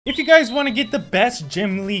If you guys want to get the best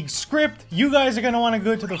Gym League script, you guys are going to want to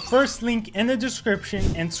go to the first link in the description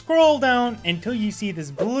and scroll down until you see this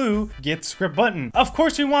blue get script button. Of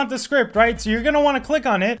course you want the script, right? So you're going to want to click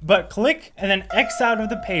on it, but click and then X out of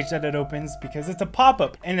the page that it opens because it's a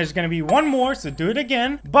pop-up. And there's going to be one more, so do it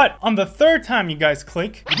again. But on the third time you guys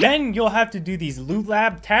click, then you'll have to do these loot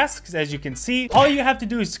lab tasks. As you can see, all you have to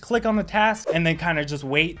do is click on the task and then kind of just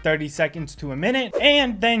wait 30 seconds to a minute.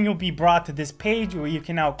 And then you'll be brought to this page where you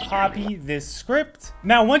can now copy this script.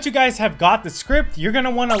 Now once you guys have got the script, you're gonna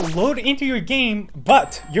want to load into your game,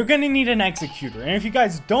 but you're gonna need an executor. And if you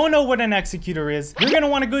guys don't know what an executor is, you're gonna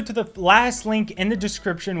want to go to the last link in the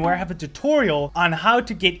description where I have a tutorial on how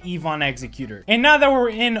to get EVE on executor. And now that we're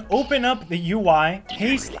in, open up the UI,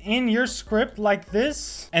 paste in your script like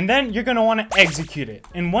this, and then you're gonna want to execute it.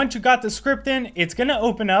 And once you got the script in, it's gonna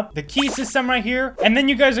open up the key system right here, and then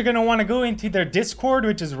you guys are gonna want to go into their Discord,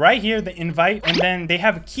 which is right here, the invite, and then they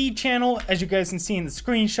have a key channel, as you guys can see in the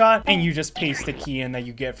screenshot, and you just paste the key in that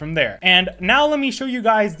you get from there. And now let me show you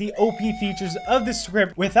guys the OP features of the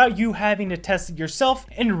script without you having to test it yourself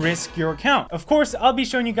and risk your account. Of course, I'll be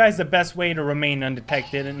showing you guys the best way to remain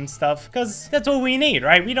undetected and stuff, because that's what we need,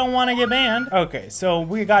 right? We don't want to get banned. Okay, so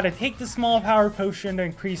we got to take the small power potion to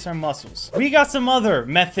increase our muscles. We got some other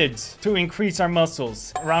methods to increase our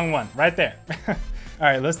muscles. Wrong one, right there. All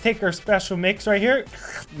right, let's take our special mix right here.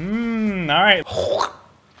 All right.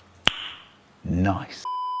 Nice.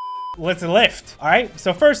 Let's lift. All right,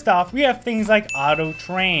 so first off, we have things like auto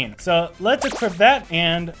train. So let's equip that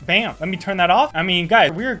and bam, let me turn that off. I mean,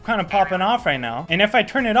 guys, we're kind of popping off right now. And if I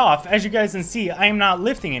turn it off, as you guys can see, I am not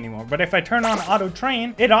lifting anymore. But if I turn on auto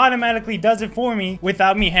train, it automatically does it for me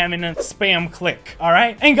without me having to spam click. All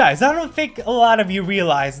right, and guys, I don't think a lot of you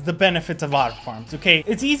realize the benefits of auto farms. Okay,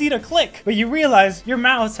 it's easy to click, but you realize your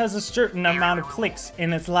mouse has a certain amount of clicks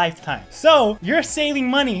in its lifetime. So you're saving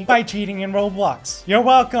money by cheating in Roblox. You're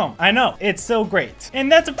welcome. I know, it's so great.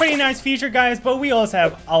 And that's a pretty nice feature, guys, but we also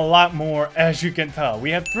have a lot more, as you can tell.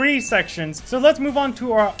 We have 3 sections. So let's move on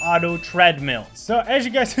to our auto treadmill. So as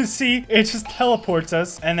you guys can see, it just teleports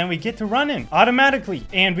us and then we get to running automatically.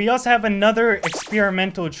 And we also have another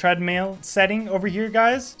experimental treadmill setting over here,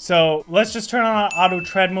 guys. So let's just turn on auto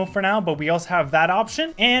treadmill for now, but we also have that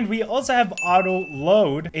option. And we also have auto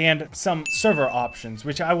load and some server options,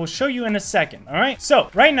 which I will show you in a second. All right,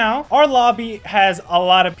 so right now our lobby has a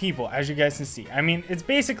lot of people, as you guys can see. I mean, it's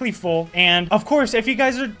basically full. And of course, if you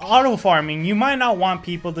guys are auto farming, you might not want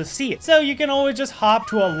people to see it. So you can always just hop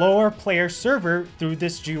to a lower player server through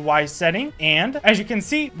this GUI setting. And as you can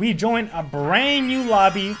see, we join a brand new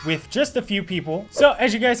lobby with just a few people. So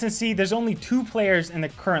as you guys can see, there's only 2 players in the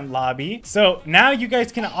current lobby. So now you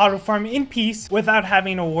guys can auto farm in peace without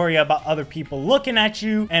having to worry about other people looking at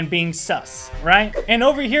you and being sus, right? And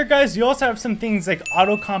over here, guys, you also have some things like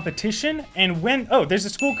auto competition. And when, oh, there's a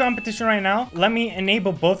school competition right now. Let me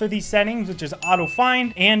enable both of these settings, which is auto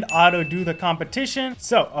find and auto do the competition.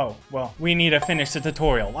 So, oh, well, we need to finish the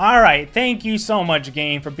tutorial. All right, thank you so much,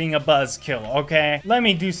 game, for being a buzzkill, okay? Let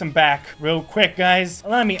me do some back real quick, guys.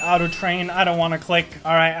 Let me auto train. I don't want to click.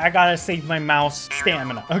 All right, I gotta save my mouse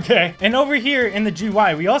stamina, okay? And over here in the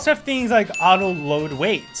GUI, we also have things like auto load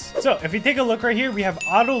weights. So if you take a look right here, we have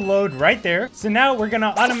auto load right there. So now we're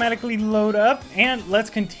gonna automatically load up and let's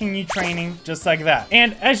continue training just like that.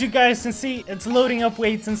 And as you guys can see, it's loading up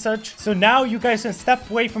weights and such. So now you guys can step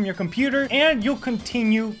away from your computer and you'll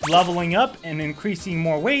continue leveling up and increasing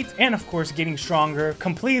more weight and of course getting stronger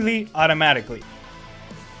completely automatically.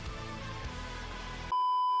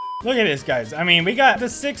 Look at this, guys. I mean, we got the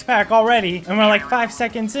 6-pack already, and we're like 5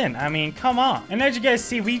 seconds in. I mean, come on. And as you guys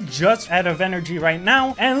see, we just out of energy right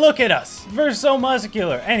now, and look at us. We're so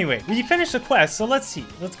muscular. Anyway, we finished the quest, so let's see.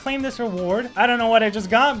 Let's claim this reward. I don't know what I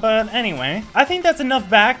just got, but anyway. I think that's enough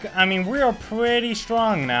back. I mean, we are pretty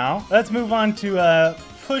strong now. Let's move on to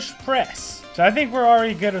push press. So I think we're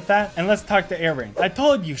already good with that. And let's talk to Aaron. I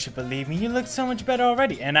told you should believe me. You look so much better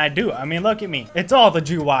already. And I do. I mean, look at me. It's all the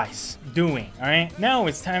GUIs doing, all right? Now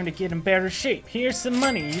it's time to get in better shape. Here's some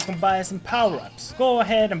money. You can buy some power-ups. Go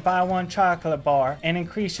ahead and buy 1 chocolate bar and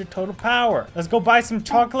increase your total power. Let's go buy some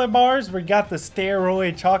chocolate bars. We got the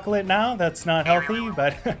steroid chocolate now. That's not healthy,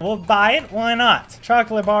 but we'll buy it. Why not?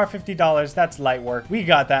 Chocolate bar, $50. That's light work. We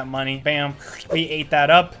got that money. Bam. We ate that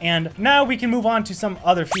up. And now we can move on to some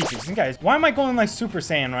other features. And guys, why am I going like Super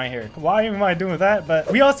Saiyan right here? Why am I doing that?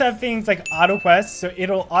 But we also have things like auto quests. So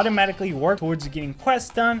it'll automatically work towards getting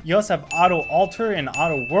quests done. You also have have auto alter and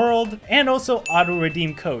auto world, and also auto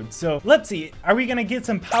redeem codes. So let's see, are we gonna get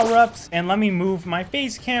some power-ups? And let me move my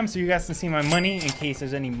face cam so you guys can see my money in case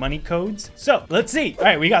there's any money codes. So let's see. All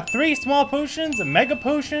right, we got 3 small potions, a mega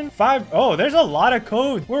potion, 5. Oh, there's a lot of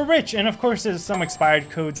codes. We're rich. And of course there's some expired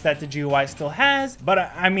codes that the GUI still has, but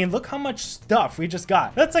I mean, look how much stuff we just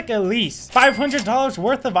got. That's like at least $500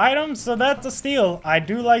 worth of items, so that's a steal. I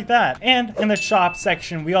do like that. And in the shop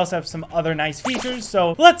section, we also have some other nice features.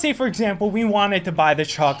 So let's say, for example, we wanted to buy the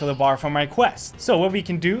chocolate bar from my quest. So what we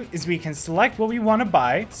can do is we can select what we want to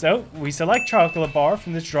buy. So we select chocolate bar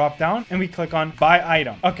from this drop down and we click on buy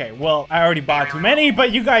item. Okay, well, I already bought too many,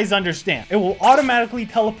 but you guys understand. It will automatically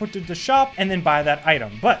teleport to the shop and then buy that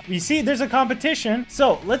item. But we see there's a competition.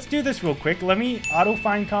 So let's do this real quick. Let me auto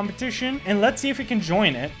find competition and let's see if we can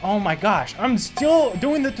join it. Oh my gosh, I'm still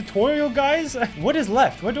doing the tutorial, guys. What is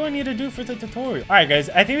left? What do I need to do for the tutorial? All right, guys,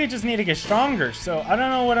 I think we just need to get stronger. So I don't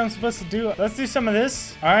know what I'm supposed to do. Let's do some of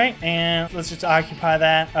this. All right, and let's just occupy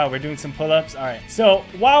that. Oh, we're doing some pull-ups. All right, so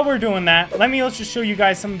while we're doing that, let me also show you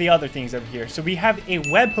guys some of the other things over here. So we have a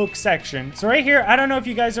webhook section. So right here, I don't know if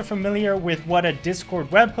you guys are familiar with what a Discord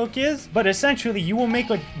webhook is, but essentially you will make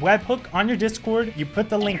a webhook on your Discord. You put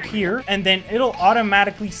the link here, and then it'll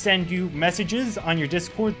automatically send you messages on your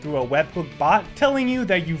Discord through a webhook bot telling you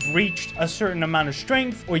that you've reached a certain amount of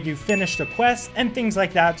strength or you finished a quest and things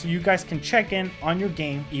like that, so you guys can check in on your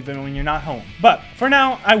game even when you're not home. But for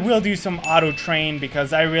now, I will do some auto train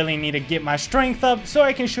because I really need to get my strength up so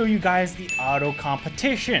I can show you guys the auto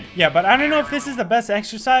competition. Yeah, but I don't know if this is the best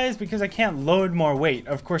exercise because I can't load more weight.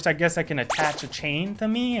 Of course, I guess I can attach a chain to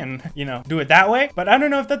me and, you know, do it that way, but I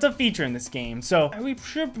don't know if that's a feature in this game. So we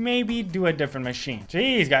should maybe do a different machine.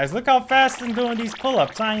 Jeez, guys, look how fast I'm doing these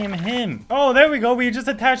pull-ups. I am him. Oh, there we go. We just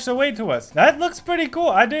attached the weight to us. That looks pretty cool.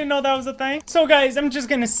 I didn't know that was a thing. So guys, I'm just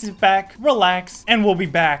gonna sit back, relax, and we'll be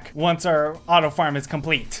back once our auto farm is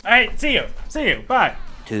complete. All right, see you. See you. Bye.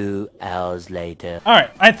 2 hours later. All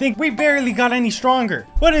right, I think we barely got any stronger.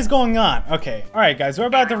 What is going on? Okay, all right, guys, we're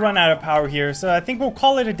about to run out of power here, so I think we'll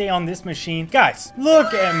call it a day on this machine. Guys,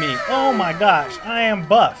 look at me. Oh my gosh, I am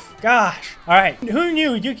buff. Gosh. All right, who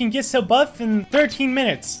knew you can get so buff in 13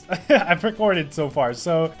 minutes? I've recorded so far,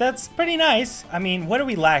 so that's pretty nice. I mean, what are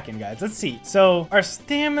we lacking, guys? Let's see. So our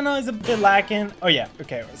stamina is a bit lacking. Oh yeah,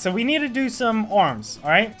 okay. So we need to do some arms, all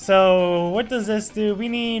right? So what does this do? We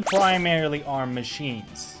need primarily arm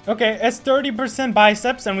machines. Okay, it's 30%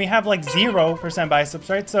 biceps and we have like 0% biceps,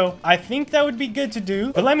 right? So I think that would be good to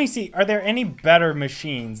do. But let me see, are there any better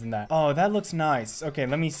machines than that? Oh, that looks nice. Okay,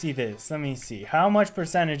 let me see this. Let me see. How much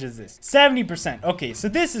percentage is this? 70%. Okay, so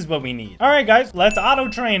this is what we need. All right, guys, let's auto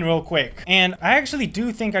train real quick. And I actually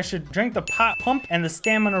do think I should drink the pot pump and the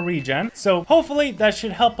stamina regen. So hopefully that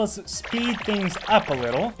should help us speed things up a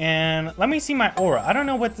little. And let me see my aura. I don't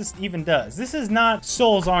know what this even does. This is not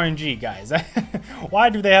Souls RNG, guys. Why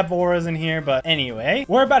do they have auras in here? But anyway,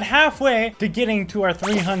 we're about halfway to getting to our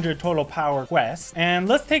 300 total power quest. And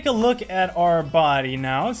let's take a look at our body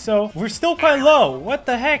now. So we're still quite low. What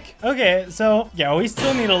the heck? Okay, so yeah, we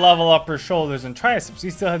still need to level up our shoulders and triceps. We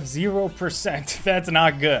still have 0%. That's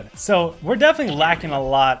not good. So we're definitely lacking a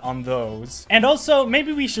lot on those. And also,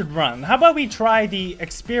 maybe we should run. How about we try the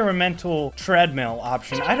experimental treadmill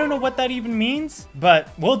option? I don't know what that even means, but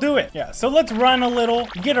we'll do it. Yeah, so let's run a little,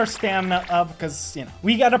 get our stamina up, because, you know,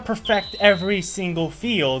 we gotta perfect every single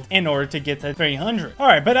field in order to get to 300. All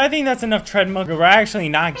right, but I think that's enough treadmill. We're actually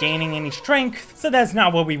not gaining any strength, so that's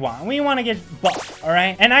not what we want. We want to get buff, all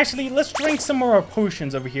right? And actually, let's drink some more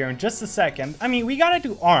potions over here in just a second. I mean, we gotta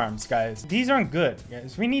do arms, guys. These aren't good,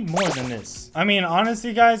 guys. We need more than this. I mean,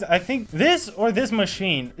 honestly, guys, I think this or this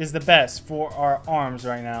machine is the best for our arms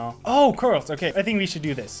right now. Oh, curls. Okay, I think we should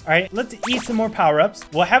do this. All right, let's eat some more power-ups.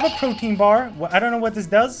 We'll have a protein bar. Well, I don't know what this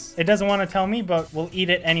does. It doesn't want to tell me, but we'll eat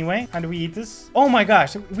it anyway. How do we eat this? Oh my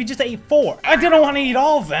gosh, we just ate 4. I didn't want to eat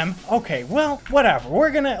all of them. Okay, well, whatever.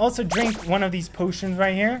 We're gonna also drink one of these potions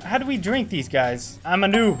right here. How do we drink these, guys? I'm a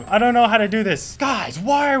noob. I don't know how to do this. Guys,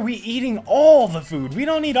 why are we eating all the food? We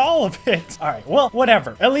don't need all of it. All right, well,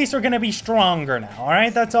 whatever. At least we're gonna be stronger now, all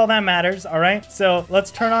right? That's all that matters, all right? So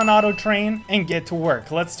let's turn on auto train and get to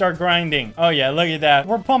work. Let's start grinding. Oh yeah, look at that.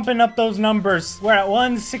 We're pumping up those numbers. We're at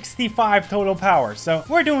 165 total power, so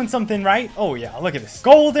we're doing something right. Oh yeah, look at this.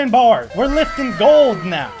 Golden bar. We're lifting gold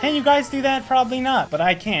now. Can you guys do that? Probably not, but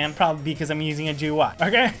I can, probably because I'm using a GUI,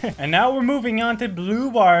 okay? And now we're moving on to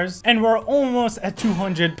blue bars, and we're almost at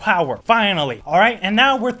 200 power, finally, all right? And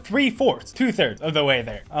now we're 3 3/4, 2/3 of the way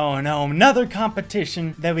there. Oh no, another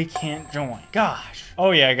competition that we can't join. Gosh.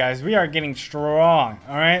 Oh yeah, guys, we are getting strong.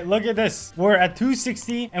 All right, look at this. We're at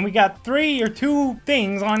 260 and we got 2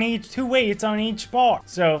 things on each, 2 weights on each bar.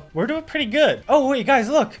 So we're doing pretty good. Oh wait, guys,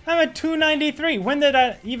 look, I'm at 293. When did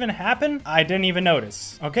that even happen? I didn't even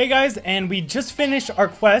notice. Okay, guys, and we just finished our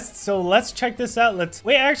quest. So let's check this out. Let's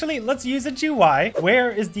use a GUI. Where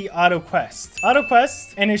is the auto quest? Auto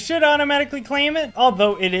quest, and it should automatically claim it,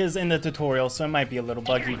 although it is in the tutorial, so it might be a little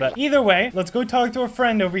buggy. But either way, let's go talk to a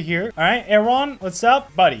friend over here. All right, Aaron, what's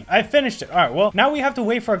up, buddy? I finished it. All right, well, now we have to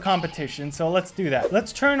wait for a competition, so let's do that.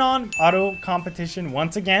 Let's turn on auto competition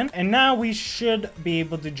once again, and now we should be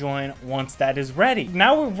able to join once that is ready.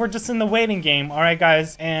 Now we're just in the waiting game. All right,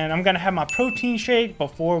 guys, and I'm gonna have my protein shake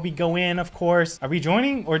before we go in, of course. Are we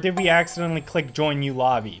joining, or did we accidentally click join new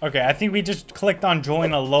lobby? Okay, I think we just clicked on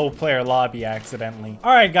join a low player lobby accidentally.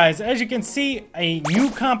 All right, guys, as you can see, a new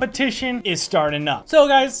competition is starting up. So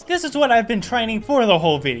guys, this is what I've been training for the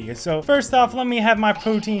whole video. So first off, let me have my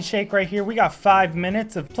protein shake right here. We got 5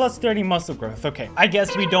 minutes of plus 30 muscle growth. Okay, I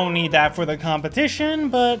guess we don't need that for the competition,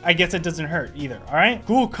 but I guess it doesn't hurt either. All right,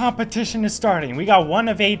 cool. Competition is starting. We got 1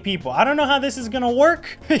 of 8 people. I don't know how this is gonna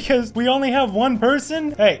work because we only have 1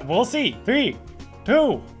 person. Hey, we'll see. 3,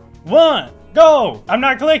 2, 1. Go! I'm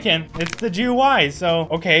not clicking. It's the GUI, so...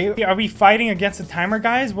 Okay, are we fighting against the timer,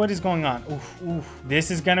 guys? What is going on? Oof, oof.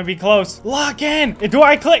 This is gonna be close. Lock in! Do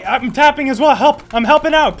I click? I'm tapping as well. Help! I'm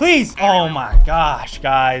helping out, please! Oh my gosh,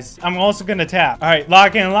 guys. I'm also gonna tap. All right,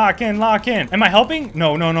 lock in, lock in, lock in. Am I helping?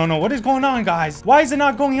 No, no, no, no. What is going on, guys? Why is it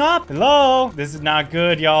not going up? Hello? This is not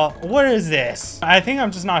good, y'all. What is this? I think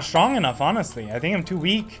I'm just not strong enough, honestly. I think I'm too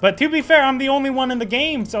weak. But to be fair, I'm the only one in the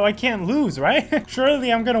game, so I can't lose, right?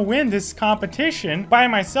 Surely I'm gonna win this competition by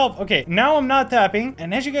myself. Okay, now I'm not tapping,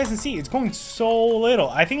 and as you guys can see, it's going so little.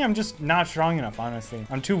 I think I'm just not strong enough, honestly.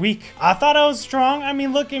 I'm too weak. I thought I was strong. I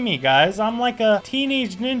mean, look at me, guys. I'm like a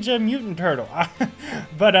teenage ninja mutant turtle.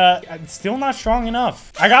 But I'm still not strong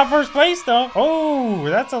enough. I got first place though. Oh,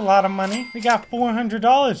 that's a lot of money. We got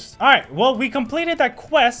 $400. All right, well, we completed that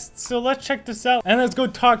quest, so let's check this out, and let's go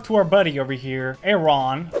talk to our buddy over here,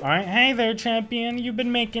 Aaron. All right, hey there, champion. You've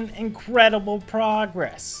been making incredible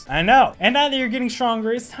progress. I know, and now that you're getting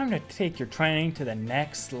stronger, it's time to take your training to the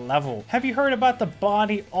next level. Have you heard about the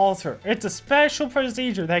body alter? It's a special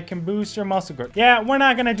procedure that can boost your muscle growth. Yeah, we're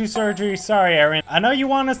not gonna do surgery. Sorry, Aaron. I know you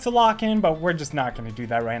want us to lock in, but we're just not gonna do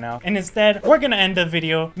that right now. And instead, we're gonna end the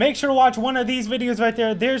video. Make sure to watch one of these videos right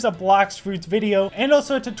there. There's a Blocks Fruits video and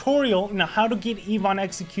also a tutorial on how to get Yvonne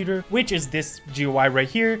Executor, which is this GUI right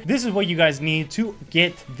here. This is what you guys need to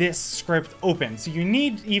get this script open. So you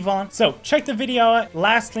need Yvonne. So check the video out,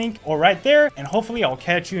 last link or right there, and hopefully I'll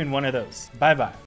catch you in one of those. Bye bye.